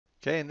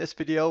Okay, in this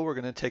video, we're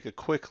going to take a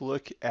quick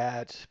look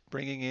at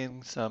bringing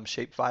in some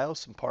shapefiles,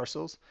 some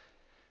parcels.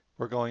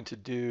 We're going to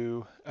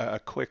do a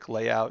quick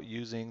layout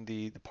using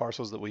the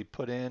parcels that we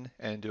put in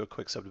and do a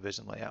quick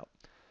subdivision layout.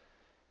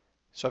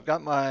 So I've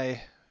got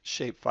my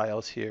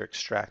shapefiles here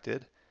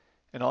extracted,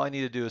 and all I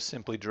need to do is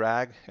simply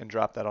drag and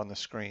drop that on the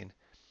screen.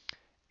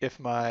 If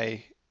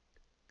my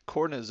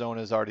coordinate zone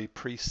is already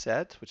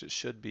preset, which it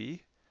should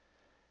be,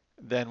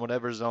 then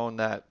whatever zone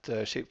that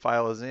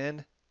shapefile is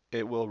in,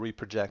 it will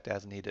reproject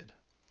as needed.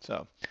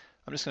 So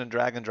I'm just going to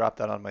drag and drop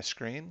that on my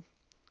screen.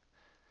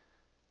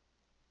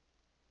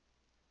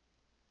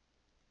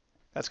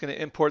 That's going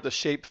to import the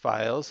shape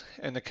files,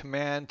 and the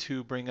command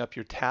to bring up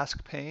your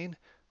task pane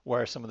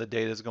where some of the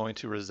data is going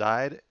to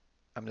reside.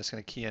 I'm just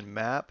going to key in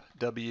map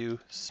W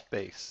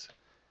space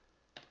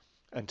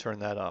and turn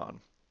that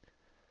on.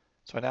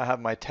 So I now have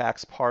my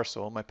tax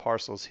parcel, my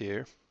parcels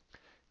here.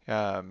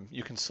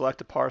 You can select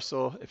a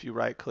parcel. If you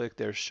right click,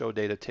 there's show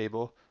data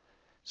table.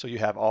 So you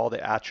have all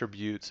the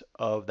attributes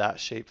of that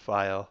shape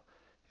file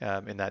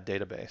in that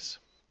database.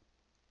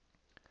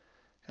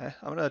 Okay,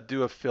 I'm going to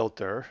do a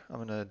filter. I'm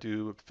going to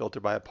do a filter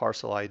by a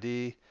parcel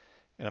ID,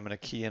 and I'm going to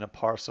key in a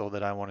parcel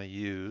that I want to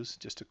use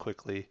just to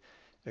quickly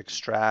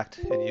extract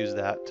and use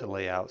that to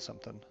lay out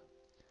something.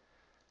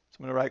 So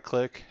I'm going to right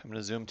click, I'm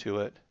going to zoom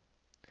to it,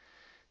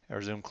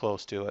 or zoom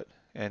close to it,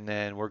 and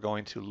then we're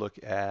going to look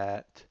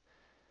at,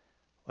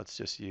 let's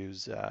just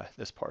use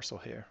this parcel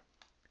here.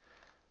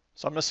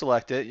 So I'm going to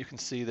select it. You can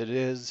see that it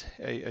is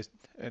a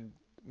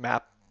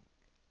map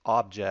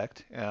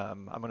object.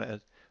 I'm going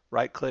to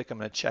right click, I'm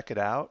going to check it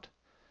out,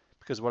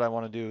 because what I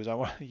want to do is I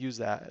want to use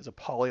that as a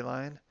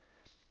polyline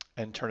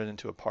and turn it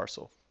into a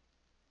parcel.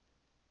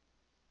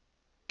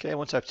 Okay,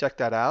 once I've checked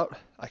that out,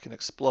 I can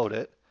explode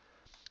it,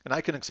 and I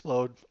can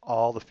explode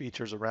all the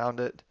features around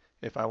it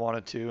if I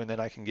wanted to, and then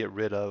I can get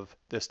rid of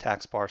this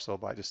tax parcel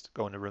by just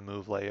going to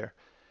remove layer.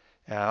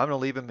 I'm going to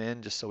leave them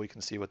in just so we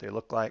can see what they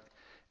look like,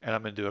 and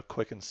I'm going to do a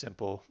quick and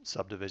simple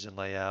subdivision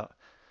layout.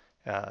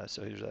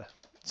 So here's a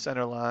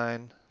center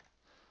line.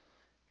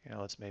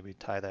 Let's maybe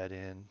tie that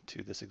in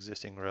to this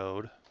existing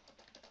road.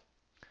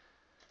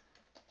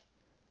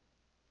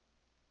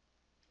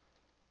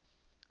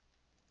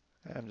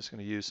 I'm just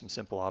going to use some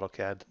simple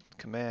AutoCAD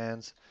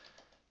commands.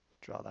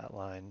 Draw that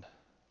line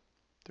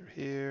through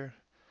here.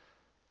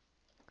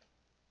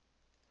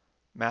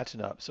 Matching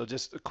up. So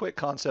just a quick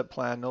concept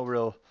plan, no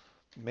real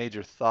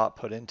major thought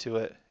put into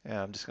it. And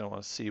I'm just going to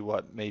want to see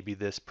what maybe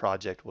this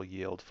project will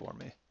yield for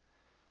me.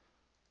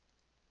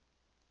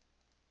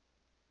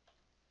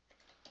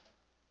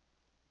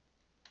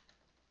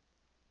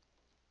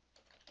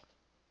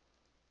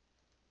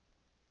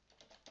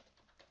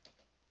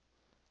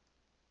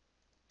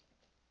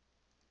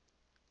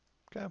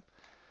 Okay.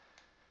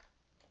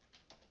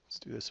 Let's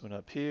do this one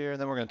up here, and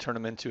then we're going to turn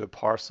them into a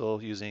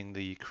parcel using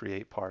the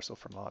create parcel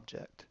from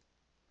object.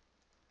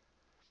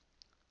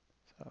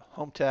 So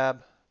home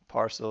tab,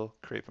 parcel,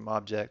 create from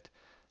object.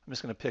 I'm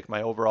just going to pick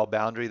my overall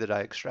boundary that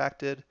I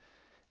extracted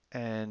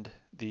and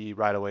the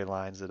right-of-way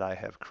lines that I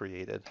have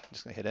created. I'm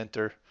just going to hit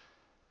enter.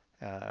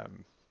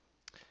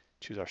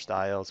 Choose our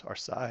styles, our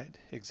side,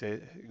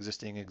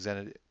 existing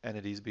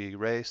entities be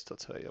erased.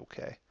 Let's say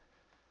OK.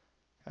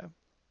 Okay.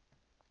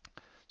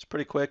 It's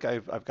pretty quick.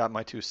 I've got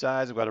my two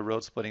sides. I've got a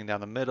road splitting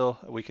down the middle.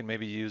 We can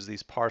maybe use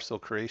these parcel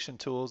creation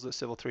tools that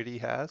Civil 3D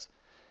has.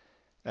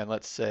 And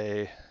let's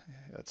see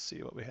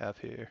what we have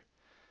here.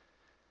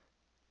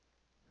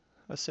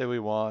 Let's say we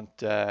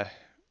want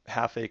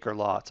half-acre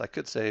lots. I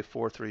could say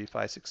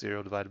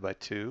 43560 divided by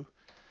 2.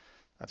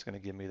 That's going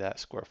to give me that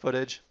square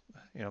footage.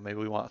 Maybe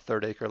we want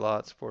third-acre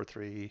lots,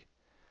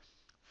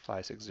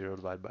 43560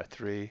 divided by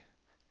 3.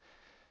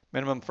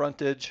 Minimum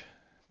frontage,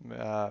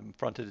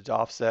 frontage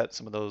offset,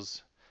 some of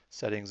those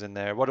settings in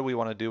there. What do we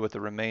want to do with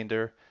the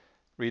remainder?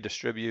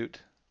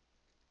 Redistribute,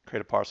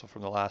 create a parcel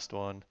from the last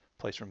one,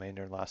 place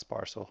remainder in last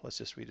parcel. Let's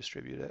just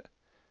redistribute it.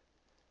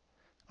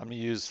 I'm going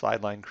to use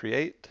slide line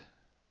create.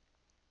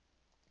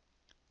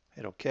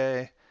 Hit OK.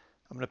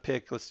 I'm going to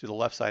pick, let's do the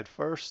left side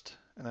first,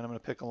 and then I'm going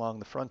to pick along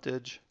the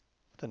frontage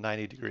with a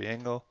 90-degree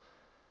angle.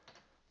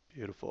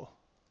 Beautiful.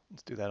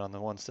 Let's do that on the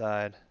one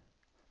side.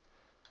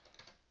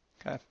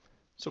 Okay.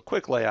 So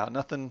quick layout,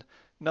 nothing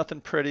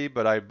pretty,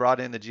 but I brought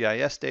in the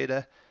GIS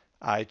data.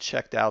 I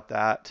checked out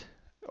that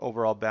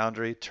overall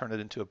boundary, turned it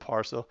into a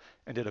parcel,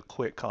 and did a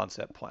quick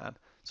concept plan.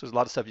 So there's a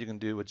lot of stuff you can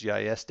do with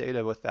GIS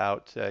data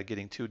without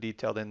getting too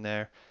detailed in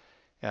there.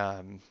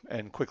 And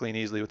quickly and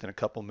easily, within a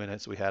couple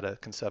minutes, we had a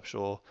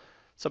conceptual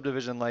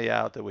subdivision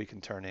layout that we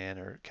can turn in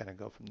or kind of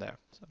go from there.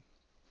 So.